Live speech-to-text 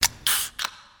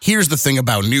Here's the thing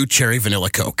about new Cherry Vanilla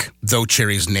Coke. Though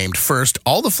cherry's named first,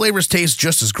 all the flavors taste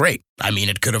just as great. I mean,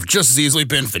 it could have just as easily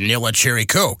been Vanilla Cherry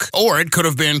Coke, or it could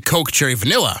have been Coke Cherry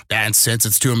Vanilla. And since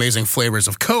it's two amazing flavors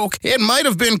of Coke, it might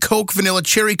have been Coke Vanilla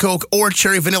Cherry Coke or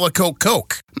Cherry Vanilla Coke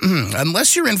Coke.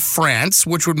 Unless you're in France,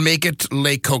 which would make it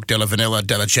Le Coke de la Vanilla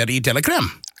de la Cherry de la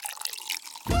Crème.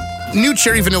 New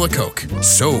Cherry Vanilla Coke,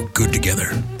 so good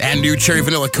together. And new Cherry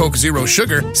Vanilla Coke Zero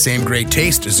Sugar, same great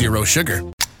taste, zero sugar.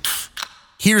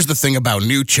 Here's the thing about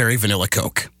new Cherry Vanilla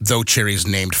Coke. Though cherry's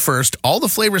named first, all the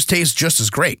flavors taste just as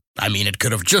great. I mean, it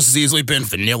could have just as easily been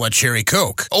Vanilla Cherry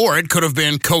Coke, or it could have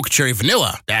been Coke Cherry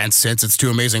Vanilla. And since it's two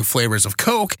amazing flavors of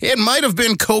Coke, it might have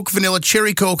been Coke Vanilla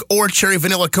Cherry Coke or Cherry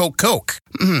Vanilla Coke Coke.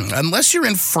 Unless you're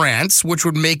in France, which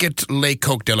would make it Le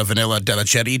Coke de la Vanilla de la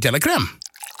Cherry de la Crème.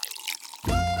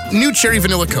 New Cherry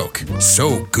Vanilla Coke,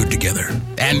 so good together.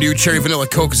 And new Cherry Vanilla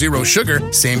Coke Zero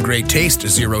Sugar, same great taste,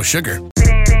 zero sugar.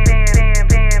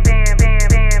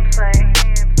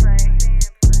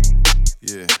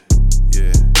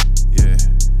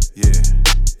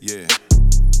 Yeah,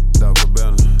 Dog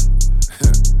Cabana.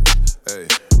 Hey,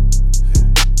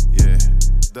 yeah,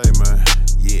 day man.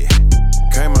 Yeah,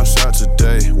 came outside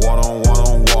today, water on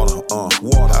water,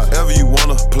 water. However you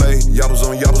wanna play, yappers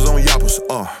on yappers,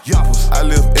 yappers. I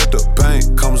live at the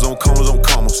bank, commas on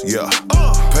commas, yeah.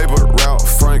 Paper route,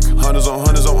 Frank, hundreds on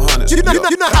hundreds. You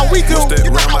know how we do. What's that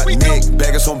round my neck,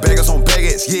 baggers on baggers,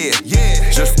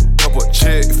 yeah. Just up a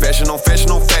check, fashion on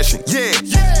fashion, yeah.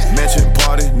 Mansion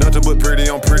party, nothing but pretty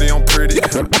on pretty.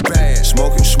 Bad,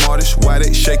 smoking smartest, why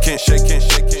they shaking. Shake it.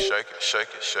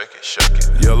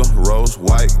 Yellow, rose,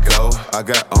 white, gold. I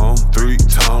got on 3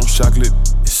 tones, chocolate,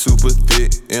 super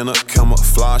thick in a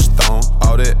camouflage thong.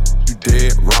 All that you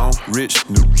dead wrong. Rich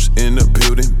news in the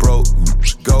building, broke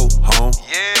news. Go home.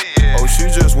 Yeah. Oh, she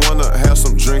just wanna have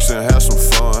some drinks and have some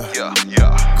fun.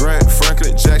 Yeah. Grant,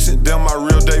 Franklin, Jackson, them my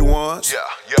real day ones.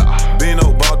 Yeah.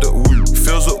 Bino bought the weed,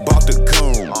 Phil's up bought the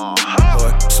goon.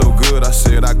 So good, I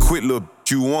said I quit, little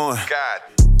you won.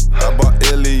 I bought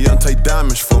Eliante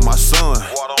diamonds for my son.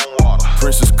 Water.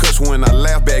 Princess cuts when I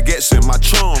laugh, baguettes in my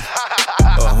chum.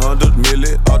 100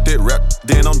 million off that rap,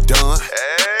 then I'm done.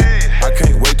 I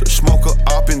can't wait to smoke a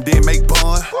up and then make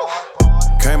bun.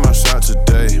 Came outside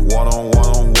today, water on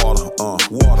water,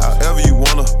 water. However you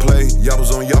wanna play,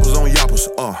 yappers on yappers,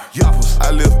 yappers.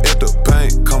 I live at the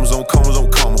bank, commas on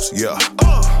commas, yeah.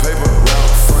 Paper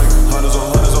route, Frank, hundreds on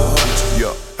hundreds,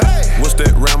 yeah. What's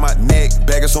that round my neck?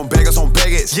 Baggers on baggers,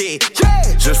 yeah.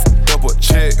 Just up a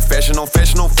check, fashion on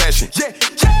fashion, yeah.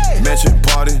 Mansion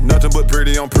party, nothing but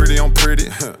pretty on pretty.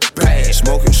 Bad,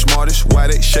 smoking smartest, why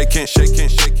they shaking.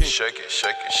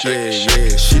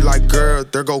 Yeah. She like, girl,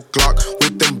 there go Glock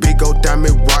with them big old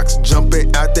diamond rocks,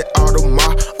 jumping out the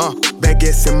Audemars.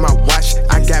 Baguettes in my watch,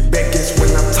 I got baguettes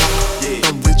when I talk.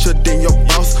 I'm richer than your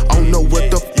boss, I don't know what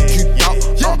the you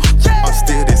thought. I'm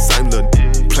still the same little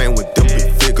playing with them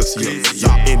big figures,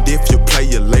 yeah. And if you play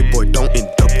your late boy, don't end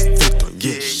up a victim,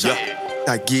 yeah.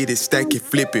 I get it, stack it,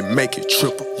 flip it, make it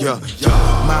triple, yeah.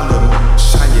 My little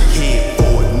shine your head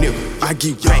for a nigga. I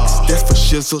get racks, that's for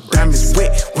shizzle, diamonds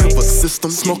wet, river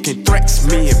system, smoking threats,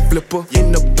 me and Flipper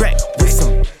in the back with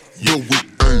some,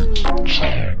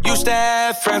 Used to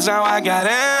have friends, now I got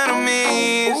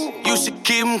enemies. Used to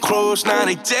keep them close, now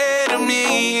they dead to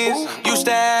me. Used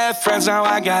to have friends, now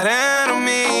I got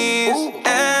enemies.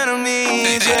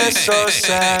 Yeah, so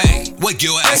sad. Wake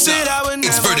your ass up.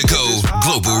 It's Vertigo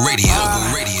Global Radio.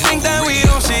 Think that we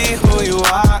don't see who you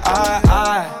are.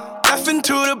 Left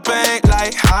into the bank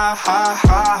like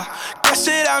ha. Guess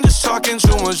it, I'm just talking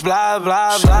too much blah.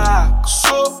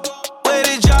 So, where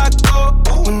did y'all go?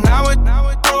 When I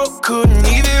was broke, couldn't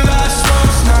even buy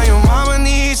smokes. Now your mama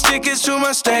needs tickets to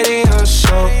my stadium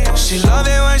show. She love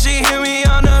it when she hear me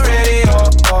on the radio.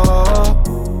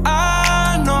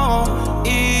 I know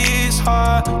it's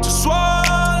hard to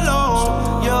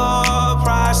swallow your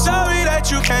pride. Sorry that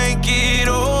you can't get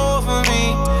over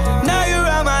me. Now you're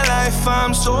out my life,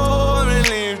 I'm so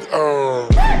relieved.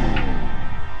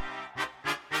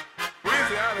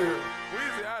 Weezy out of here.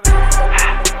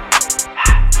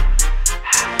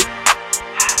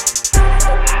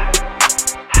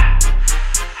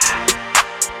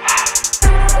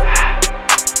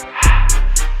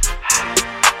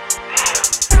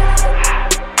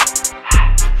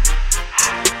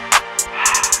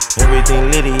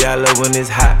 Everything litty, I love when it's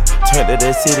hot. Turned to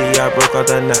the city, I broke out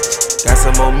the notch. Got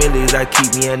some more millies, I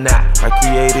keep me a knot. I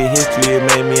created history, it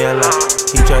made me a lot.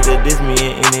 He tried to diss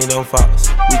me and it don't false.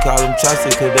 We call them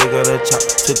chopsticks cause they gonna chop.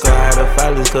 Took her out of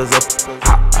filers cause of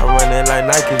hot. I run it like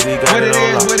Nike, we got it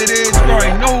on lock. What it is, you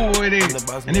already know who it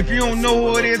is. And if you don't know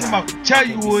who it is, I'm about to tell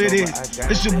you who it is.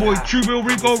 It's your boy Trubel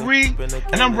Rico Reed,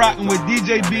 and I'm rocking with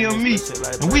DJ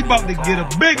Bme, and we about to get a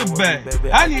bigger bag.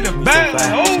 I need a bag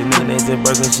like oh. She mayonnaise and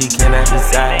burger, she cannot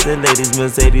decide. The ladies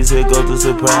Mercedes, here go to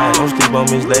surprise. Don't sleep on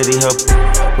Miss Lady, her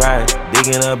pride.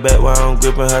 Digging her back while I'm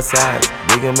gripping her side.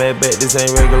 Digging my back, this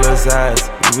ain't regular size.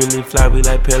 We really fly, we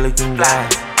like pelican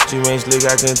guys. She ain't slick,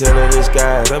 I can tell her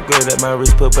disguise. Upgrade at my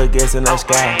wrist, put her gas in the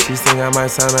sky. She think I might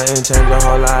sign her and change her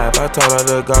whole life. I told her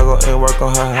to goggle and work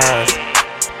on her eyes.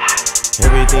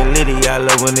 Everything litty, I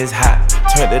love when it's hot.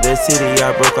 Turned to the city,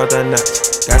 I broke out the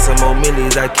notch. Got some more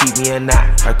millies, I keep me a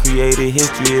knot. I created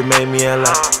history, it made me a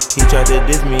lot. He tried to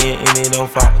diss me and it on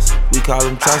Fox. We call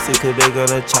them Chaucer cause they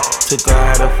gonna chop. Took her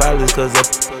out of filers cause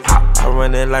of hot. I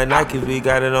run it like Nike, we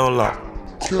got it on lock.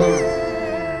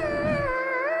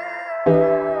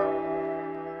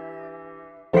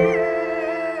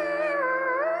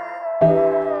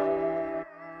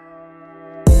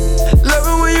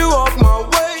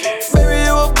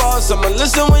 I'ma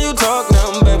listen when you talk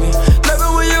now, baby. Love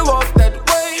it when you walk that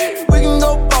way. We can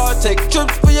go far, take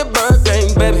trips for your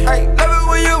birthday, baby. Hey, love it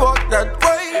when you walk that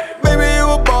way. Baby, you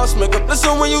a boss, make up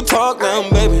listen when you talk now,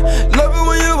 baby. Love it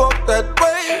when you walk that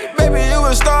way. Baby, you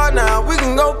a star now, we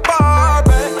can go far,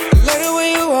 baby. Love it when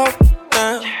you walk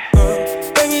now,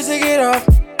 baby, take it off.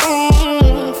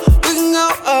 We can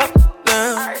go up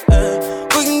now,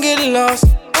 we can get lost.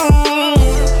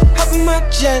 Hop in my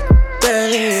jet,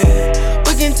 baby.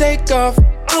 Take off,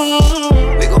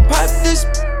 we gon' pop this,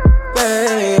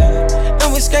 baby,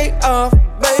 and we skate off,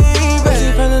 baby. Oh,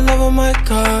 she fell in love with my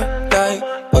car, like,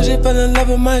 oh, she fell in love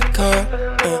with my car,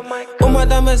 oh, my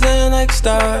diamonds hang like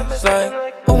stars, like,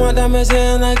 oh, my diamonds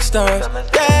hang like stars,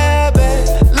 yeah, baby.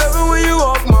 Love it when you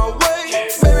walk my way,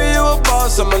 baby, you a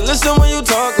boss, I'ma listen when you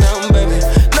talk now, baby.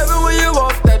 Love it when you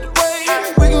walk that way,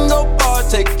 we can go far,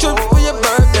 take trips for your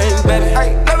birthday, baby.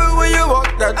 Hey, love it when you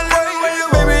walk that way.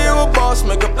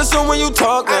 Make up listen when you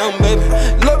talk now, baby.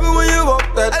 Love it when you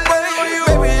walk that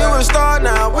way. Baby, you a star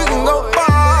now, we can go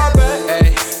far, baby.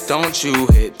 Hey, don't you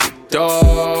hit the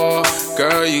door.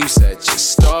 Girl, you set your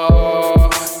store.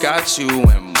 Got you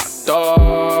in my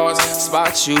thoughts.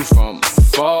 Spot you from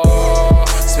afar.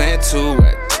 Spent two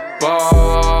at the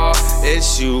bar.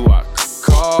 It's you I could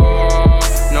call.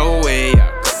 No way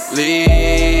I could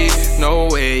leave. No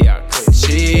way I could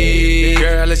cheat.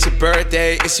 Girl, it's your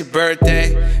birthday, it's your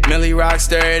birthday. Millie rocks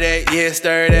Thursday, yeah, it's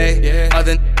Thursday. Yeah.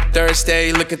 Other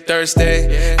Thursday, look at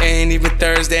Thursday. Ain't even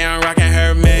Thursday, I'm rocking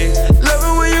her May. Love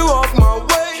it when you walk my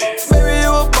way. Baby,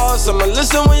 you a boss, I'ma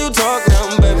listen when you talk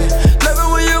now, baby. Love it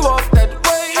when you walk that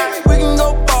way. We can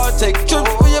go far, take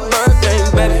trips for your birthday,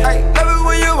 baby. Hey, love it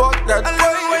when you walk that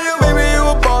way. Baby, you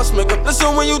a boss, make up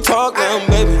listen when you talk now,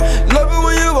 baby. Love it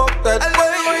when you walk that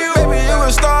way. Baby, you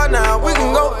a star now, we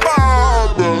can go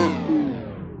far, baby.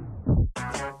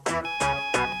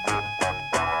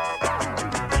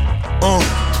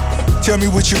 Tell me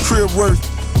what your crib worth.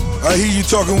 I hear you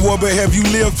talking war, but have you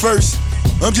lived first?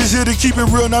 I'm just here to keep it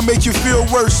real, not make you feel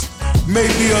worse.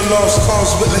 Maybe a lost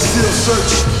cause, but let's still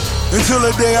search. Until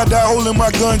the day I die holding my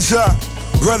guns high.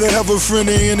 Rather have a friend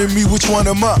than enemy, which one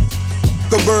am I?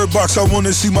 The bird box, I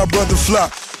wanna see my brother fly.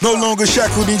 No longer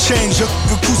shackled and chained, just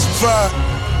crucified.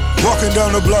 Walking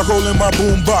down the block holding my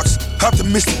boom box.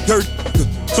 Optimistic dirt,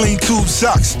 clean tube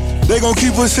socks. They gon'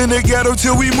 keep us in the ghetto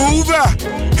till we move out.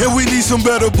 And we need some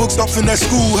better books off in that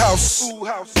schoolhouse.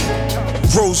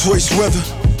 Rolls Royce weather,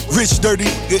 rich, dirty,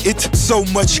 it took so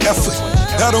much effort.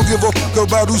 I don't give a fuck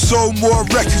about who sold more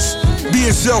records.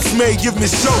 Being self-made give me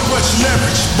so much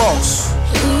leverage, boss.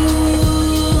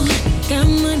 Ooh, got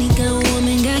money, got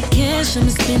woman, got cash, I'ma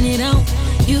spend it on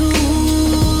you.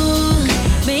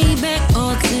 Maybach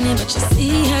all tinted, but you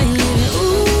see how you live it.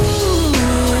 Ooh,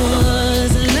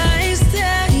 it's a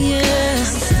lifestyle,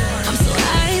 yeah. I'm so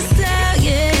iced out,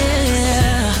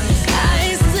 yeah.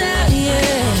 Iced out,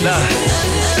 yeah.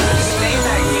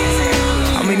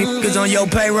 How many niggas on your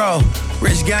payroll?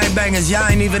 Rich gangbangers, y'all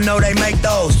ain't even know they make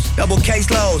those. Double case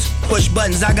loads, push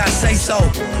buttons, I got say so.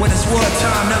 When it's war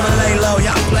time, never lay low,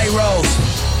 y'all play roles.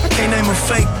 I can't name a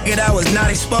fake nigga that was not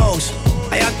exposed.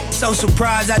 Hey, y'all so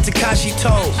surprised at Tekashi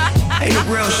told. Ain't a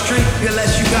real street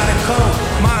unless you got a code.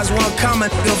 Mine's one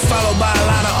comment, followed by a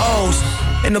lot of O's.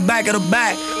 In the back of the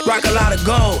back, rock a lot of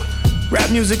gold. Rap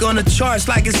music on the charts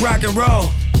like it's rock and roll.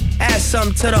 Add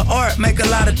something to the art, make a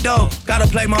lot of dough. Gotta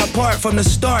play my part from the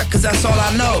start, cause that's all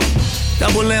I know.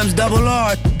 Double M's, double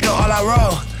R, all I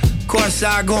roll.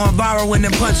 Courtside going viral when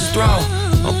them punches thrown.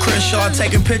 On Crenshaw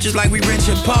taking pictures like we Rich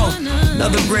and Poe.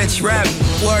 Another rich rap,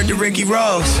 word to Ricky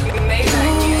Rose.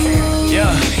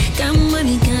 Yeah. Got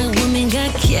money, got woman,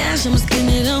 got cash, I'ma spend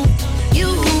it on you.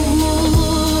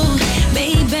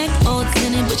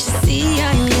 but you see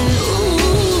how you live.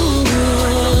 Ooh,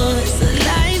 it's a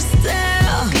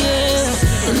lifestyle,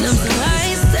 yeah. And I'm so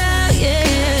iced out,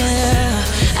 yeah.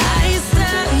 Iced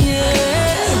out,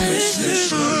 yeah.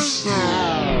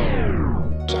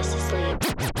 Justice League.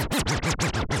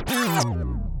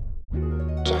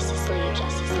 Justice League.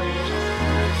 Justice League.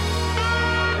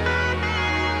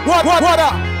 What up?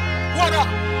 What up?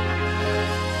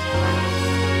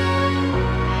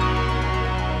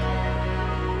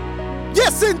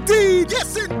 Yes, indeed.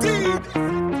 Yes, indeed.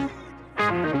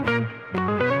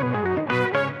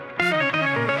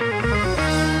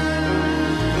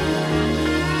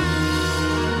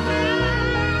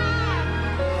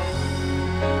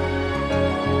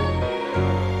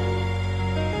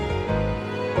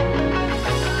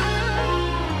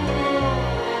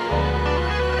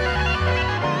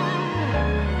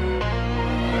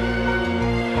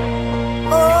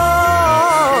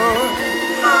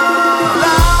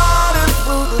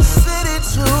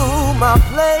 My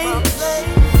place.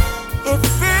 It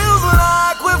feels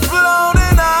like we're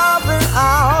floating up in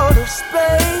outer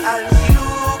space.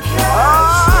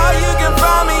 You can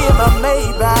find me in my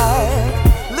Maybach,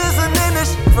 listening to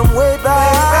shit from way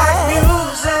back.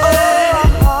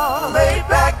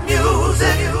 Maybach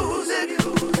music.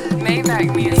 Maybach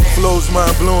music. Flows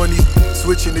mind blowing, these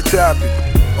switching the topic.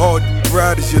 All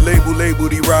riders, your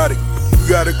labeled erotic. You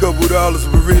got a couple dollars,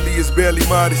 but really it's barely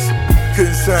modest.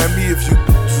 Couldn't sign me if you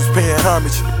was paying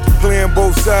homage. Playing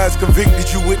both sides, convicted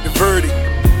you with the verdict.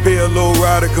 Pay a low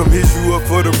rider, come hit you up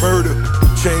for the murder.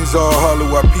 Chains all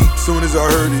hollow, I peeped soon as I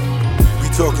heard it. We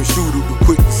talking shooter, but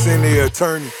quick to send their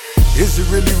attorney. Is it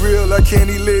really real? I can't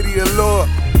lady a law.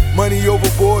 Money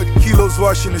overboard, kilos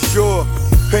washing the shore.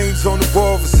 Pains on the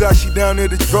ball, Versace down at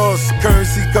the drawers.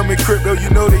 Currency coming crypto, you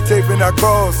know they taping our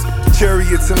calls.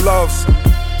 Chariots and lofts,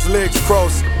 legs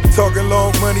crossed. Talking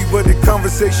long money, but the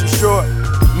conversation short.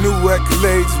 New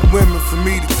accolades and women for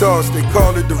me to toss. They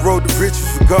call it the road to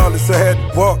riches, regardless I had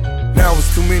to walk. Now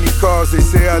it's too many cars, they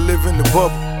say I live in the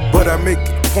bubble. But I make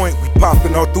it a point, we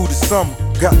popping all through the summer.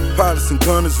 Got pilots and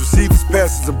gunners, receivers,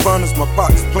 passers and runners. My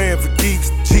pockets playing for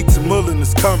keeps, Jeeps and Mullin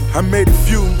is coming. I made a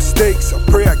few mistakes, I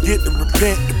pray I get to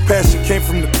repent. The passion came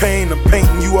from the pain, I'm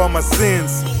painting you all my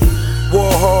sins.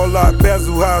 Warhol like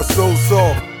Basil High, so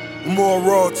soft. More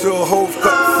raw till a whole cut the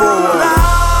fro off.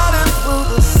 Riding through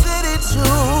the city to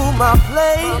my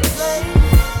place.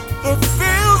 It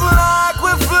feels like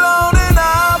we're floating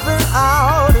up in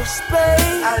outer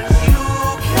space.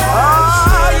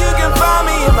 You can find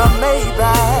me in my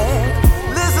Maybach,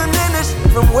 listening to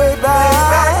shit from way back.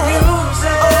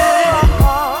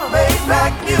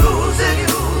 Maybach music.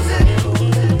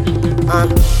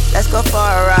 Let's go for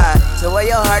a ride to where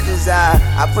your heart desire.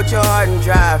 I put your heart in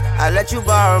drive, I let you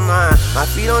borrow mine. My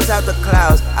feet on top the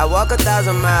clouds, I walk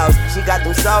 1,000 miles. She got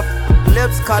them soft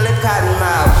lips, call it cotton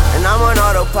mouth. And I'm on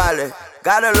autopilot,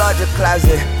 got a larger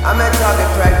closet. I'm at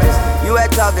Target practice, you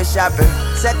at Target shopping.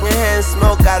 Secondhand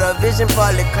smoke, got her vision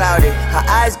partly clouded. Her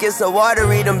eyes get so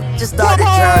watery, them just started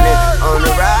drowning. On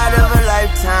the ride of a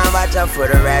lifetime, watch out for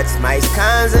the rats, mice,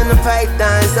 cons, and the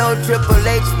pythons. Oh, Triple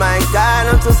H, my God,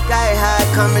 I'm so sky high,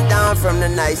 coming down from the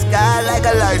night sky like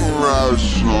a lightning rod.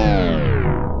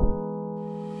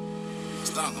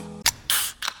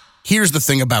 Here's the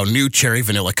thing about new Cherry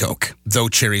Vanilla Coke. Though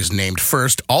cherry's named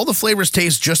first, all the flavors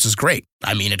taste just as great.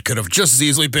 I mean, it could have just as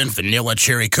easily been Vanilla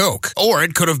Cherry Coke, or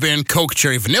it could have been Coke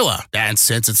Cherry Vanilla. And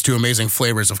since it's two amazing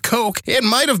flavors of Coke, it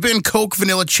might have been Coke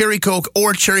Vanilla Cherry Coke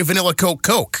or Cherry Vanilla Coke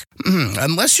Coke.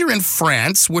 Unless you're in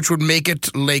France, which would make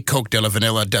it Le Coke de la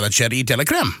Vanilla de la Cherry de la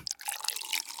Crème.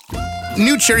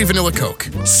 New Cherry Vanilla Coke,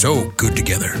 so good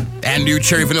together. And new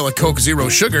Cherry Vanilla Coke Zero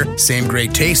Sugar, same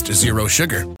great taste, zero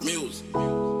sugar.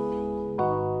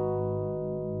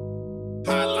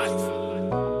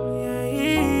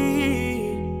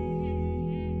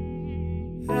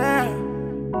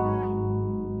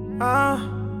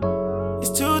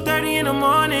 It's 2:30 in the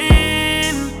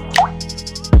morning.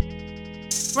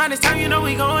 Right this time, you know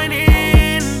we going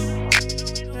in.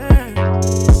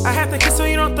 I have to kiss so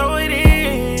you don't throw it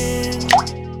in.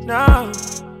 No,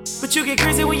 but you get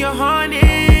crazy when you're horny.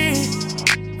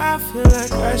 I feel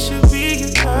like I should be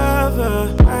your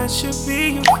lover, I should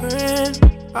be your friend.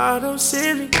 All those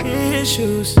silly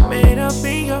issues made up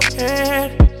in your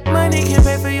head. Money can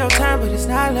pay for your time, but it's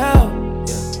not love.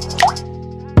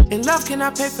 And love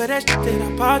cannot pay for that shit that I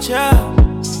bought ya.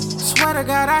 Swear to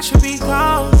God I should be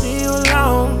gone, leave you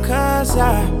alone. Cause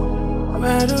I'd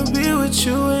rather be with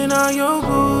you and all your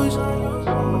booze.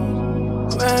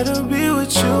 Rather be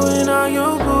with you and all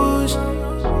your booze.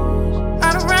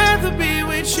 I'd rather be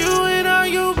with you and all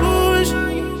your booze.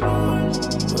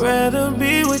 Rather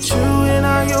be with you and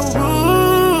all your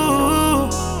booze.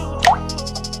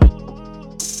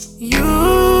 You,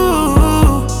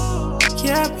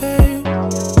 yeah, babe.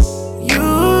 You,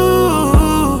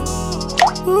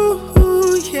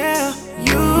 ooh, yeah.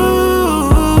 You.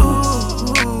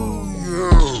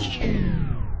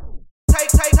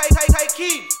 Take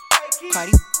key.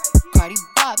 Cardi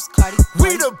Bobs, Cardi.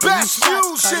 We the best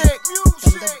music.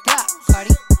 From the block, Cardi.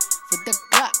 With the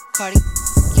Glock, Cardi.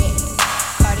 Yeah,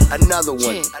 Cardi. Another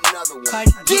one. Yeah.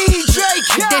 Cardi. DJ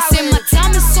They Khaled. say my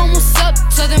time is almost up.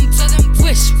 Tell them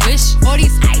wish. All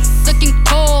these ice looking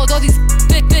cold. All these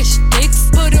fish dicks.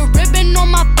 Put a ribbon on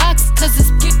my box, cause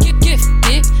it's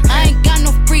gifted. I ain't got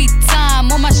no free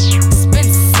time. All my shit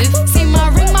expensive. See my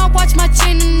ring, my watch, my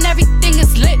chain, and everything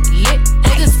is lit.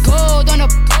 All this gold on a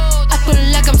pole. I feel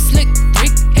like I'm slick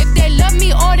Rick. If they love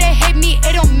me or they hate me,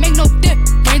 it don't make no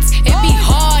difference. It be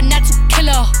hard not to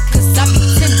kill her, cause I be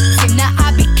tempted. Now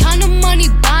I be counting money,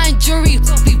 buying jewelry,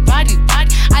 be roddy.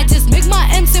 I just make my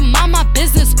M's and mind my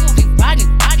business, be roddy.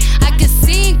 I can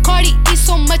see Cardi eat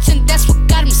so much and that's what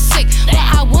got him sick. But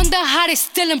I wonder how they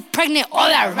still impregnate all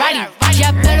that roddy.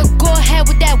 Y'all better go ahead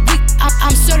with that week.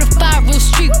 I'm certified real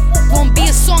street. Won't be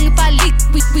a song if I leak.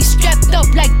 We strapped up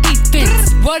like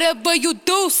defense. Whatever you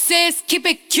do, sis, keep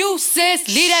it cute, sis.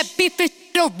 Leave that beef in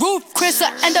the roof, Chris,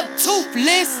 I end up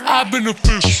toothless. I've been a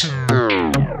fish.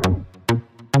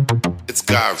 It's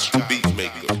Garage, the beat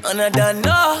maker. And I don't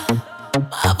know.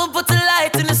 I will put a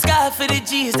light in the sky for the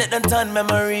G's that done turn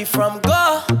memory from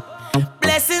go.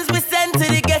 Blessings be sent to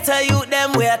the ghetto youth,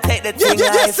 them where I take the thing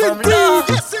high from low.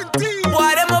 Yes, indeed.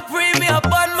 Why them a pre me up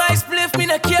on my spliff, me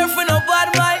not care for no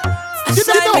bad mind. I You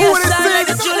shine know me who a this shine like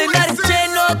is? the jewel in the chain,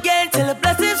 no gain till the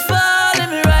blessings fall in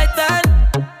me right hand.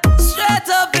 Straight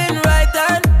up in right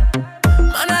hand.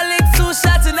 Man, I lick 2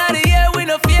 shots in the air, we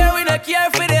no fear, we no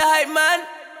care for the hype man.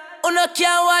 No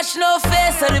can't watch no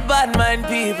face of the bad mind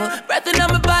people. Breath in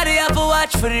my body, I have to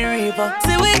watch for the reaper.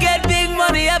 See we get big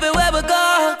money everywhere we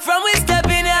go. From we step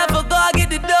in, I have to go get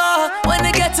the door. When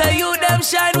they get to you, them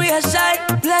shine, we a shine.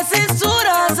 Blessings to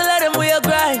the hustle, let them we a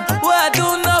grind. We a do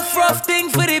enough rough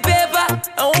thing for the paper,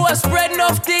 and we a spread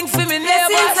enough thing for me neighbors.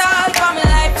 Blessings all for my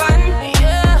life and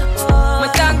yeah.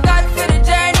 I thank God for the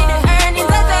journey, the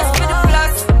earnings are just for the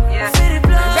plus. Yeah.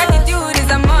 Gratitude is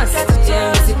a must.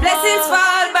 Yeah. See blessings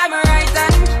fall by my right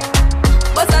hand.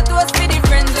 But I toast for the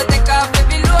friends we take off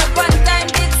every load. One time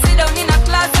did sit down in a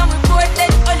class and we both then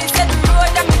only set the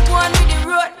road and we go on with the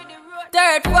road.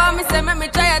 Third form, me say me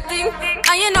try a thing,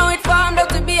 and you know it formed out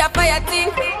to be a fire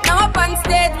thing. Now up on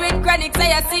stage with chronic,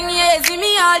 say I sing, yeah. See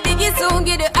me all diggy soon,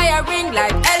 get the higher ring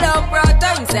like hello,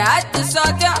 brother. You say I had to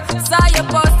shot ya. Saw your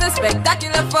poster,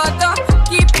 spectacular photo.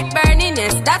 Keep it burning,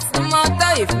 yes, that's the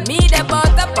motto. If me the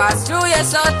butter pass through your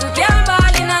shot, to can't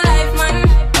ball in a life, man.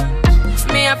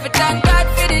 Me have to thank God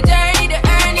for the journey, the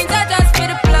earnings are just for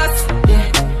the plus.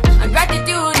 Yeah, and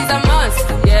gratitude is a must.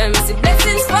 Yeah, me see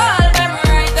blessings fall by my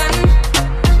right hand.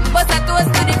 But I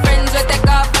toast to the friends we take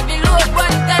off every load.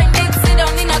 One time they sit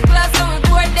down in a class and we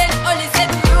board then only set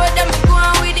the road and we go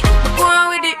on with it, go on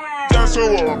with it. That's so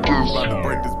about to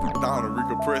break this beat down and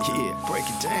recompress it. Yeah, break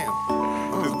it down.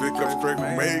 This bitch comes straight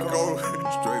from Mago.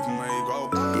 Straight from Mago.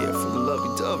 Yeah, from the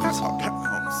lovey-dovey.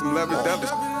 Some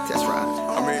lovey-dovey. That's right.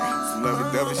 I mean, some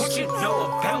lovey-dovey shit. You know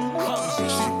about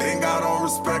comes. She think I don't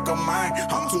respect her mind.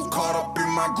 I'm too caught up in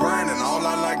my grind, and all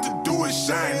I like to do is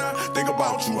shine. I think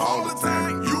about you all the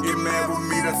time. You get mad with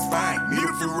me, that's fine. Need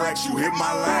a few racks, you hit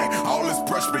my line. All this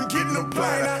pressure been getting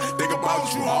applied. I think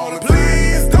about you all the time.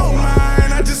 Please don't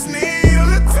mind, I just need a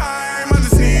little time. I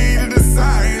just need a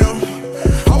designer.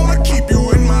 I wanna keep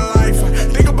you in my life.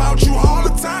 Think about you all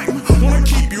the time. Wanna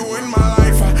keep you in my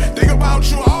life. Think about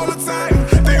you all the time.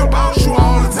 Think about you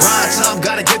all the time. Grind time,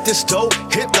 gotta get this dough.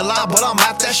 Hit the line, but I'm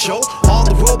at that show. On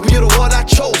the road, you're the one I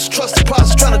chose. Trust the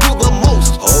process, trying to do the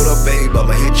most. Hold up, babe,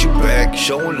 I'ma hit you back.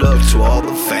 Showing love to all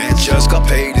the fans. Just got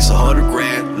paid, it's 100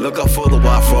 grand. Look out for the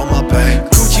wire from my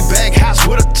bank. Gucci bag, house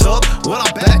with a tub. When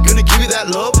I'm back, gonna give you that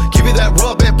love. Give you that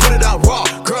rub and put it out raw.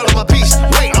 Girl, I'm a beast,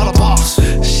 wait on a boss.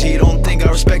 She don't think I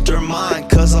respect her mind,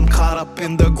 cause I'm caught up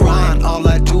in the grind. All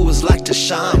I do is like to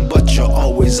shine, but you're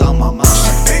always on my mind.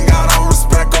 She think I don't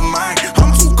respect her mind.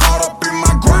 I'm too caught up in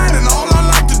my grind, and all I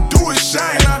like to do is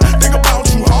shine. I think about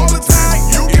you all the time.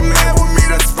 You get mad with me,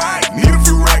 that's fine. Need a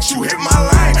few racks, you hit my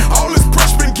line. All this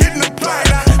pressure been getting applied.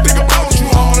 I think about you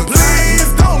all the time.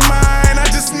 Please don't mind, I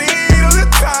just need a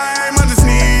little time. I just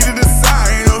need a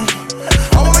designer.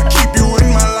 I wanna keep you in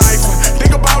my life.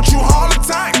 Think about you all the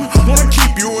time. Wanna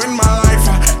keep you in my life.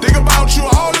 Think about you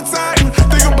all the time.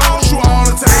 Think about you all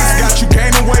the time. Got you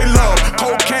gain away love.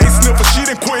 Cocaine sniffer, she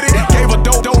done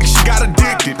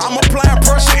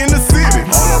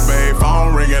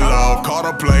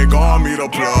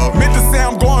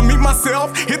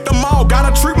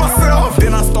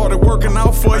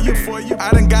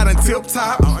tip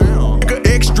top. Nigga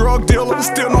ex-drug dealer,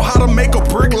 still know how to make a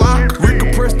brick lock. We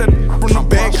compress that from the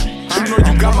back. You know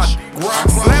you got my rock.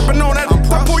 Slapping on that,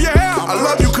 I pull your hair. I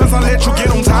love you cause I let you get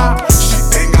on top.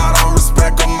 She ain't got all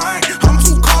respect of mine. I'm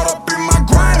too caught up in my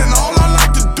grind, and all I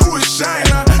like to do is shine.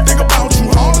 I think about you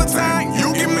all the time.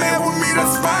 You get mad with me,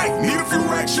 that's fine. Need a few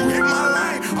racks, you hit my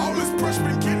line. All this pressure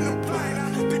been getting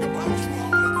applied. I think about you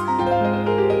all the time.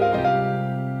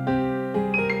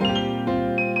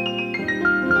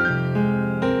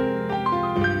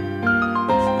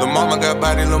 Lil' mama got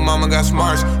body, lil' mama got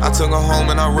smarts. I took her home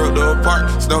and I ripped her apart.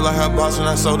 Stole her hat box and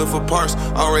I sold it for parts.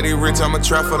 Already rich, I'm a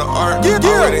trap for the art.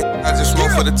 Already, I just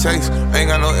smoke for the taste. Ain't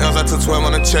got no L's, I took 12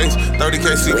 on the chase.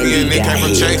 30K CP and it came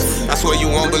from Chase. I swear you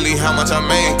won't believe how much I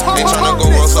made. Ain't tryna go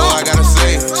roll, so I gotta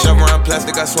save. Shove around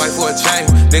plastic, I swipe for a chain.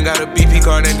 Then got a BP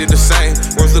card and did the same.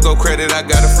 Worth to go credit, I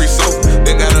got a free sofa.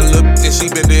 Then got a look and she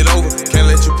bent it over. Can't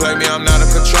let you play me, I'm not a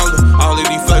controller. All of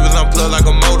these flavors, I'm plugged like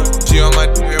a motor. She on my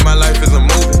and my life is a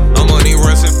movie. I'm on these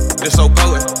runs and it's so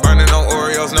potent. Burning on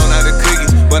Oreos, no not the cookies.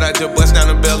 But I just bust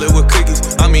down the belly with cookies.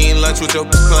 I'm eating lunch with your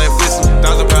playing fist.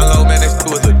 1,000 pound low, man, that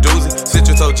shit was a doozy.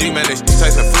 Citrus OG, man, that shit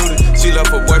tasting fruity. She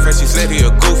left her boyfriend, she said he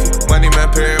a goofy. Money man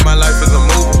Perry, my life is a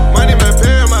movie. Money man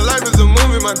Perry, my life is a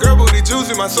movie. My girl booty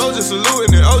juicy, my soldier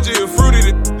saluting it. OG is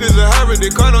fruity, this is a hybrid.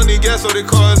 They car don't need gas, so they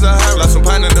car is a hybrid. Lost some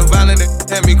pint in the violent, they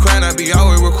had me crying. I be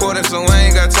always recording, so I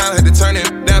ain't got time. Had to turn it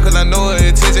down, cause I know her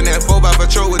intention. That 4x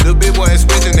patrol with the big boy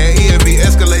expansion. That EFB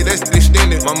escalate, that shit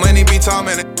extended. My money be tall,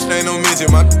 man, that ain't no midget.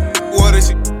 My water,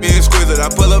 she be exquisite. I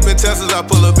pull up in Teslas, I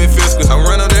pull up in Fiscals. I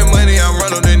run on that money, I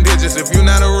run on them digits. If you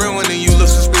not a real one, then you look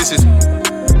suspicious.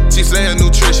 She say her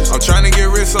nutritious. I'm trying to get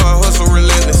rich, so I hustle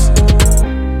relentless.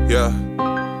 Yeah.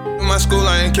 In my school,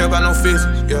 I ain't care about no physics.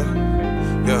 Yeah.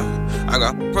 Yeah. I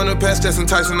got from the past that's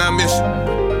enticing, I miss you.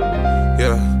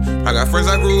 Yeah. I got friends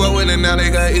I grew up with, and now they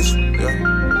got issues. Yeah.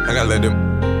 I gotta let them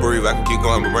breathe. I can keep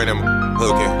going, but bring them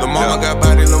hooking. Lil' mama got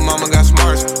body, lil' mama got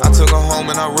smarts. I took her home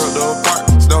and I ripped her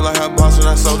apart. Stole her hat box and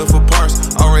I sold it for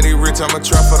parts. Already rich, I'm a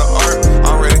trap for the art.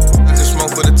 Already, I just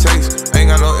smoke for the taste. Ain't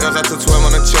got no L's, I took 12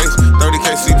 on the chase. 30K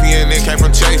CP and it came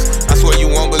from Chase. I swear you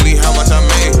won't believe how much I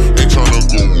made. Ain't tryna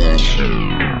go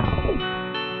wrong.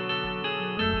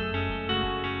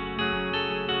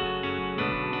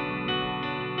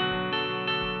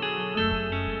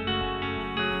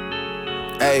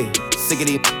 Hey, sick of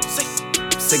these,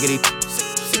 sick of these,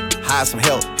 hire some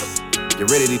help, get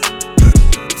rid of these,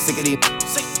 sick of these,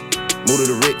 move to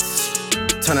the Ritz,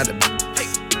 turn out the,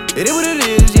 it is what it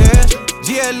is, yeah,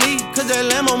 GLE, cause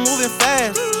that Lambo moving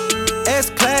fast,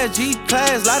 S-Class,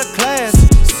 G-Class, lot of class,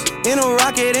 in a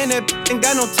rocket and that ain't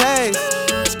got no tags,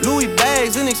 Louis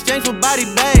bags in exchange for body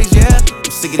bags, yeah,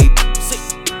 I'm sick of these,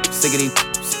 sick of these,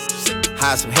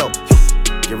 hire some help,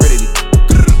 get rid of these,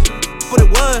 what it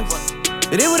was.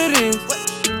 It is what it is,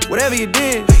 whatever you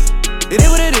did, it is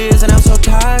what it is, and I'm so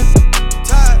tired.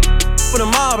 For the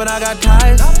mob, and I got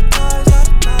ties.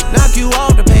 Knock you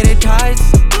off to pay their tithes.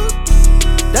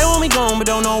 They want me gone, but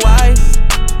don't know why.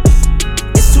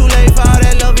 It's too late for all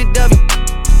that lovey-dovey.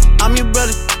 I'm your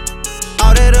brother,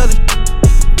 all that other.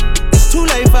 It's too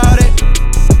late for all that.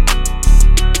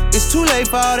 It's too late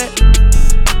for all that.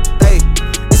 Hey,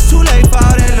 it's too late for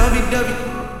all that lovey-dovey.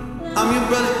 I'm your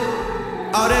brother,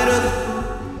 all that other.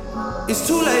 It's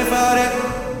too late for all that.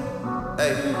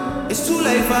 Hey, it's too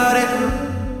late for all that.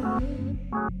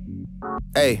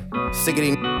 Hey, sick of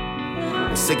these,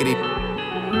 sick of these.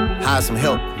 Hire some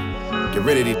help, get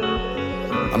rid of these.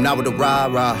 I'm not with the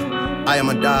rah-rah, I am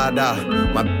a da-da.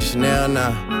 My bitch Chanel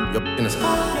now, your in the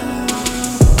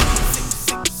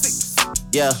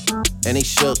yeah, and they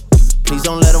shook. Please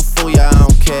don't let them fool ya, I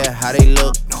don't care how they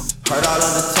look. Heard all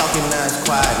of the talking, now it's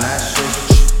quiet, now it's shush.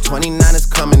 29 is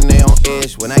coming, they on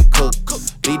edge when I cook.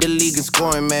 Lead the league in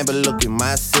scoring, man, but look at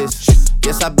my assists.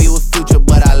 Yes, I be with Future,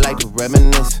 but I like to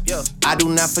reminisce. I do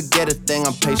not forget a thing,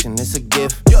 I'm patient, it's a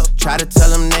gift. Try to tell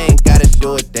them they ain't gotta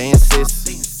do it, they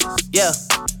insist. Yeah,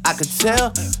 I could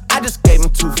tell. I just gave him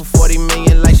 2 for 40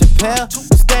 million like Chappelle.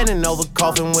 Standing over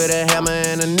coffin with a hammer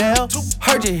and a nail.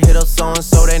 Heard you hit up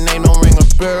so-and-so, that name don't ring a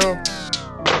bell.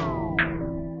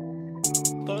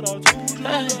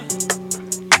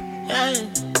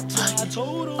 I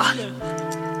told him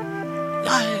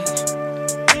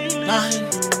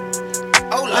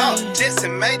oh Lord,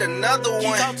 Jetson made another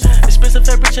one. Expensive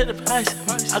fabric, check the price.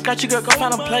 I got you, girl, go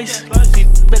find a place. You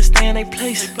better stay in a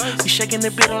place. We shaking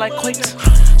the building like quakes.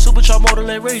 Supercharged motor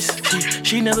like race.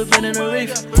 She never been in a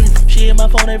race. She hit my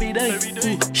phone every day.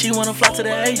 She wanna fly to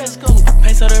the A.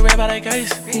 Paints on the red by that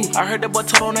case. I heard that boy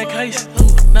told on that case.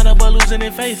 Now that boy losing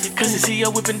their faith, cause they see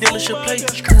your whipping dealership plate.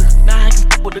 Now I can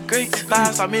f with the greats.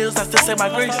 5-star meals, I still say my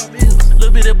grace.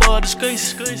 Little bit of boy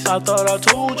disgrace. I thought I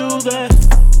told you that.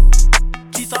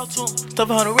 He thought too. Stuff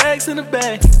 100 racks in the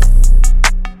bag.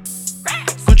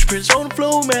 Gucci prints on the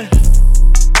floor, man.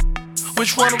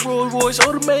 Which one of Rolls Royce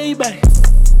or the Maybach?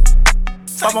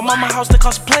 Bought my mama house that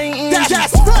cost a plane.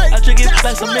 That's right. I just get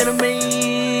like some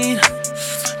minimum.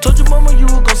 Told your mama you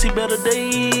would go see better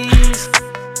days.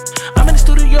 I'm in the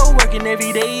studio working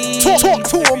every day. Talk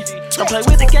to him. Don't play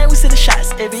with the game, we send the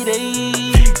shots every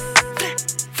day.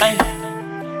 Hey.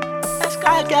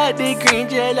 I got the green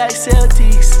jet like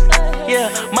Celtics.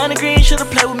 Yeah, money green should've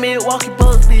played with Milwaukee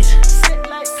Bucks, bitch.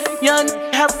 Young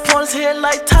have points head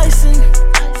like Tyson.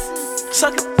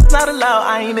 Suck it, not allowed,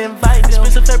 I ain't invited.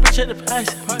 Expensive fabric, check the price.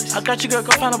 I got you, girl,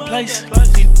 go find a place.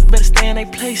 Better stay in a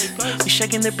place. We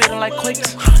shaking the building like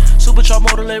quakes. Supercharged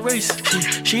motor like race.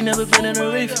 She never been in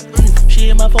a race. She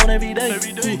in my phone every day.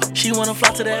 She wanna fly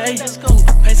to the A.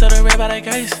 Paints out the red by that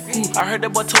case. I heard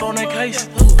that boy told on that case.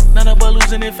 Now that boy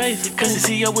losing their faith, cause they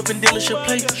see your whipping dealership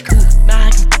plate. Now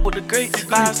I can f with the greats.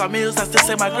 5-star meals, I still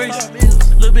say my grace.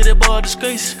 Little bit of boy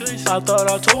disgrace. I thought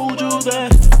I told you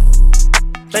that.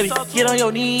 Baby, get on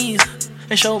your knees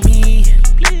and show me.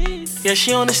 Yeah,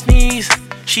 she on the sneeze,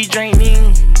 she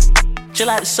draining. Chill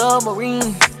like the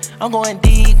submarine, I'm going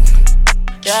deep.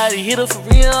 Yeah, I hit her for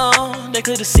real, they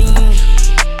could've seen.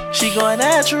 She going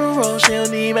natural, she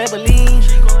don't need Maybelline.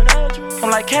 I'm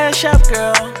like, cash out,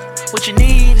 girl, what you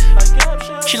need?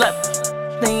 She like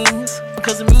things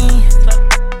because of me.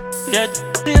 Yeah,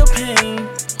 feel pain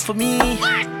for me.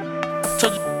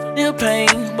 Told you feel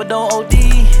pain, but don't OD.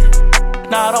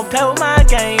 Nah, don't play with my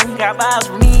game, got vibes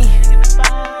with me.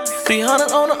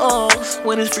 300 on the Uggs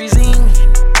when it's freezing.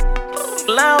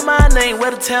 Allow my name,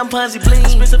 where the tampons bling.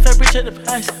 Expensive fabric, check the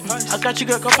price. I got you,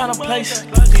 girl, go find a place.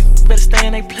 Better stay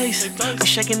in a place. We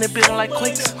shaking the building like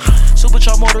quakes.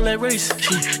 Supercharged motor like race.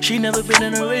 She never been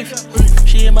in a race.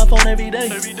 She in my phone every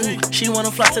day. She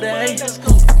wanna fly to the A.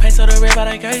 Paints out the red by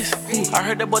that case. I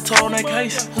heard that boy told on that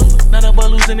case. Now that boy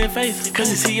losing their faith, cause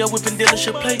they see your whipping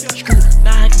dealership plate.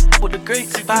 Now I can f with the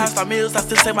greats. 5-star meals, I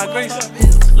still say my grace.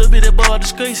 Little bit of boy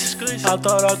disgrace. I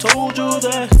thought I told you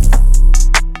that.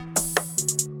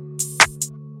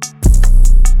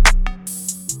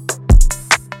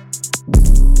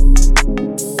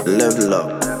 Level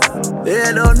up.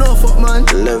 Yeah, don't know fuck man.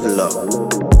 Level up.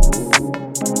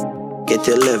 Get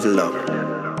your level up.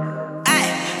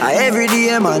 Every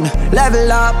day man,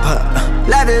 level up.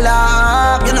 Level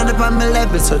up. You know the pan my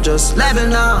level, so just level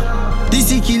now.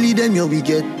 This is killing them, yo, we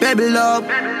get pebble up.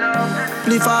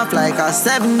 Flip off like a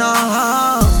 7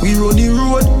 now. We run the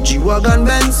road, G-Wagon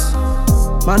Benz.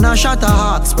 Man a shot a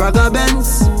hawk, Spragga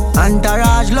Benz.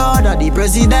 Entourage Lord of the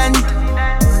President.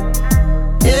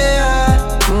 Yeah.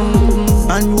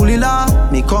 And Holy Law,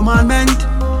 me commandment.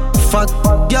 Fat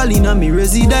girl in a me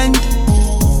resident.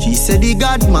 She said the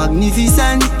God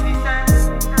magnificent.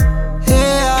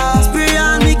 Yeah, spray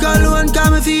on me cologne, cause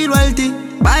me feel wealthy.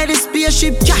 Buy the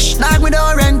spaceship cash, like me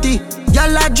don't rent it.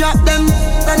 Y'all I drop them,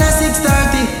 then at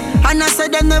 6:30. And I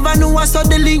said them never knew I saw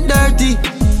the link dirty.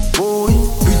 Boy,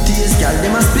 prettiest girl,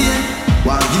 them a spin.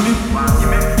 Why give me?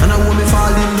 And I want me fall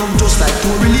in love just like to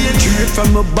relate. Straight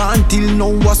from my band till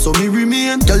now, what's so me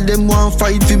remain. Tell them one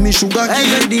fight for me sugar cane.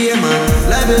 Every day man,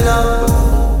 level up,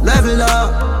 level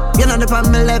up. You know the pan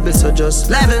my level, so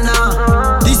just level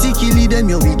now. This is killing them,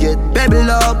 yo, we get pebble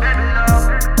up.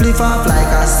 Flip off like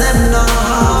a 7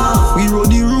 now. We run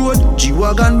the road,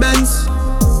 G-Wagon Benz.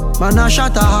 Man a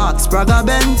shot a hawk, Spragga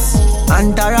Benz.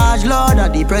 Entourage Lord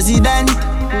of the President.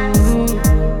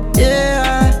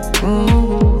 Yeah.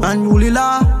 And Holy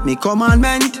Law, me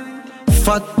commandment.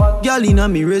 Fat girl in a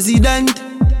me resident.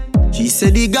 She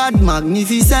said the God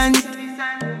magnificent.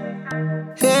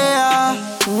 Yeah.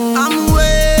 I'm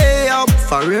way up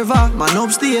forever, man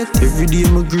upstate. Every day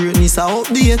my greatness I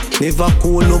update. Never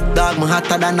cool up dog, man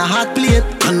hotter than a hot plate.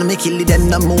 And me kill them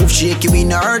the move shake you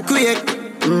in a earthquake.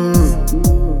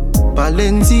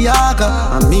 Balenciaga,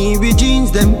 and me with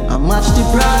jeans them, I match the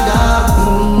Prada.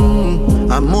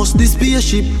 I must the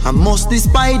spaceship, I must the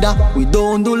spider. We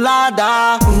don't do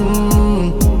ladder.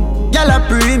 Girl I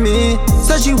pray me,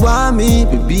 so she want me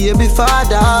to be a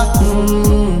father.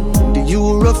 The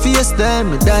Euro face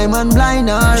them, a diamond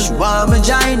blinder. She want me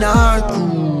join her.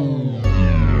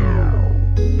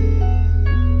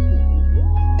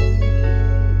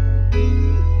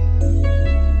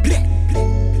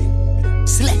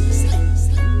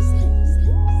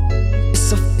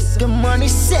 The money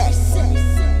set.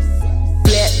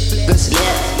 Black, good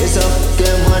slap. It's a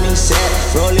good money set.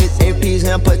 Roll it, APs peace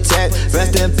and protect.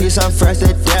 Rest in peace, I'm fresh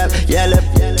to death. Yeah, look,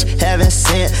 haven't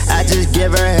sent. I just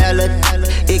give her hella.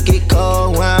 It get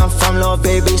cold where I'm from, little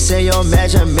baby, say your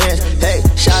measurements. Hey,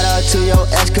 shout out to your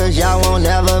ex, cause y'all won't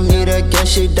ever meet again.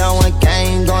 She done went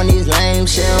gang on these lame,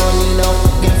 she don't need no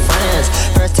fucking friends.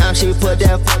 First time she put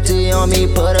that pussy on me,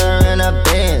 put her in a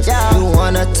Benz. You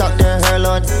wanna talk to her,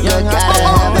 Lord, you gotta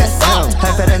have it.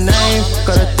 Hype at a name,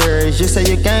 go to thirds. You say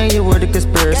you gang, you were the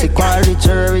conspiracy. Quality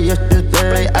jury, you're just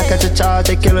buried. I got your charge,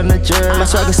 they killing the jury. My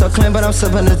swag is so clean, but I'm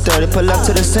sipping the dirty. Pull up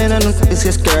to the scene and it's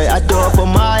get scary. I do it for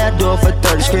I do it for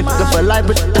 30. Scream for life,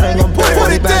 but that ain't gon' break.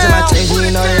 40 bands in my chain,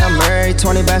 you know that I'm married.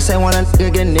 20 bands say when a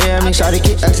nigga get near me. Shawty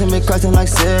keep asking me questions like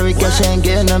Siri. Guess she ain't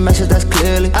getting the message, that's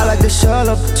clearly. I like to show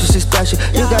up, so she special.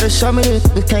 You gotta show me this,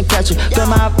 can't catch you. Girl,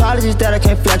 my apologies that I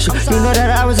can't flex you. You know that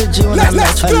I was a G when I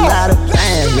met you. A lot of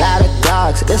bands, lot of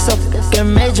dogs. It's a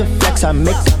fucking major flex. I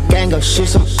make the gang go shoot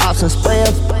some ops and spray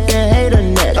a fucking hater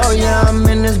next. Oh yeah, I'm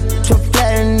in this bitch with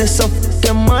flat and it's so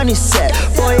fucking money set.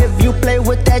 Boy, if you play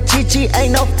with that GG,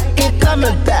 ain't no fucking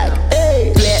coming back.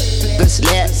 Hey,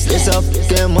 it's a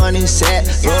fucking money set.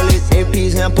 Roll it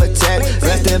APs and protect.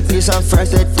 Rest in peace, I'm fresh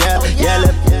to death. Yeah,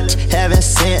 look, haven't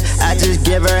sent. I just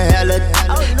give her hella.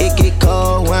 It get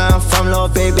cold where I'm from, little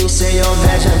baby, say your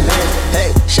measurements.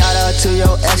 Hey, shout out to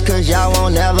your ex, cause y'all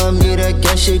won't ever meet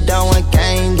again. She done went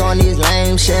gang on these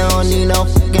lame, she don't need no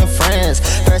fucking friends.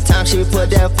 First time she put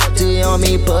that pussy on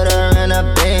me, put her in a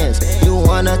Benz. You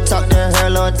wanna talk to her,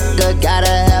 Lord, gotta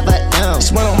have a M.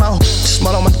 Smell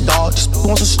on my dog, just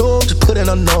want some stove, just put in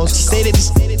her nose. She say that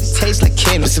this tastes like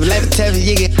candy. If life is heavy,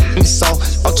 you get me so.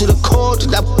 Up to the core,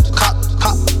 just that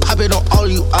pop it on all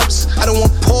you ups. I don't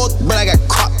want pork, but I got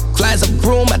crop. Flies a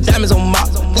broom, my diamonds on mop.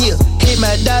 Yeah, hit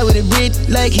my die with a bridge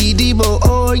like he Debo,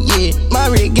 oh yeah. My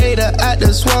regator out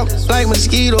the swamp like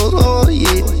mosquitoes, oh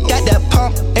yeah. Got that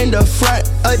pump in the front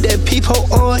of that peephole,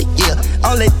 oh yeah.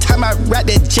 Only time I ride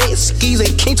that jet skis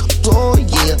and king toes, oh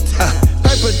yeah.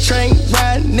 Purple train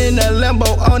riding in a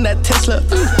Lambo on that Tesla.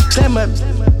 Slam my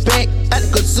back at the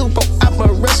gazoopo, I'm a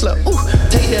wrestler.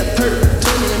 Take that perk,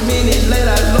 20 minutes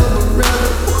later, I load the rubber.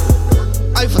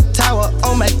 Eiffel Tower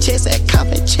on my chest, that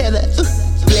copper cheddar.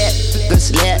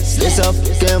 It's a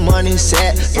fucking money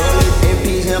set. Roll it in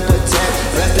peace and protect.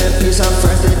 Rest in peace, I'm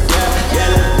fresh to death.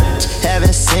 Yeah,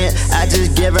 haven't sent. I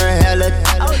just give her hella.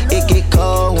 It get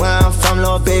cold where I'm from,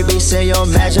 little baby, say your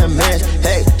measurements.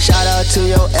 Hey, shout out to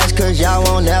your ex, cause y'all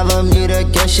won't ever meet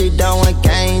again. She done went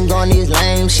gang on these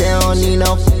lame, she don't need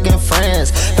no fucking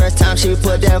friends. First time she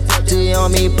put that pussy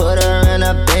on me, put her in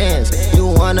a Benz. You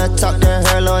wanna talk to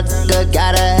her, Lord,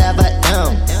 gotta have a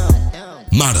M.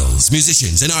 Models,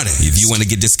 musicians, and artists. If you want to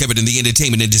get discovered in the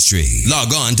entertainment industry,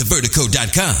 log on to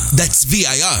Vertico.com. That's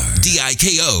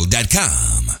VIRDIKO.com.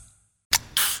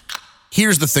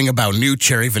 Here's the thing about new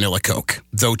Cherry Vanilla Coke.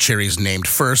 Though cherry's named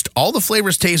first, all the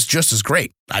flavors taste just as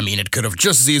great. I mean, it could have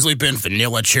just as easily been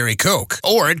Vanilla Cherry Coke,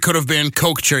 or it could have been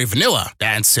Coke Cherry Vanilla.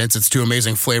 And since it's two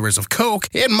amazing flavors of Coke,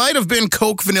 it might have been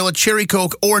Coke Vanilla Cherry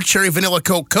Coke or Cherry Vanilla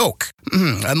Coke Coke.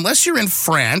 Unless you're in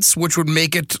France, which would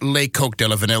make it Le Coke de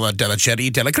la Vanilla de la Cherry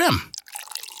de la Creme.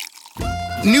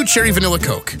 New Cherry Vanilla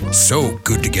Coke, so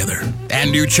good together.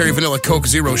 And new Cherry Vanilla Coke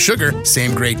Zero Sugar,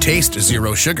 same great taste,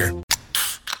 zero sugar.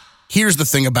 Here's the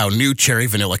thing about new Cherry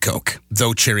Vanilla Coke.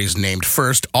 Though cherry's named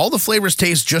first, all the flavors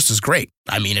taste just as great.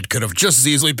 I mean, it could have just as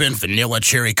easily been Vanilla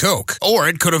Cherry Coke,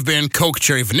 or it could have been Coke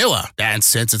Cherry Vanilla. And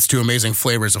since it's two amazing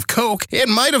flavors of Coke, it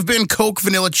might have been Coke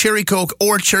Vanilla Cherry Coke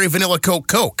or Cherry Vanilla Coke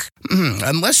Coke.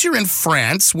 Unless you're in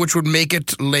France, which would make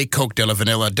it Le Coke de la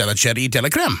Vanilla de la Cherry de la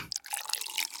Creme.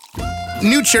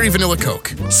 New Cherry Vanilla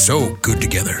Coke, so good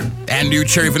together. And new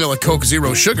Cherry Vanilla Coke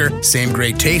Zero Sugar, same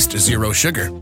great taste, zero sugar.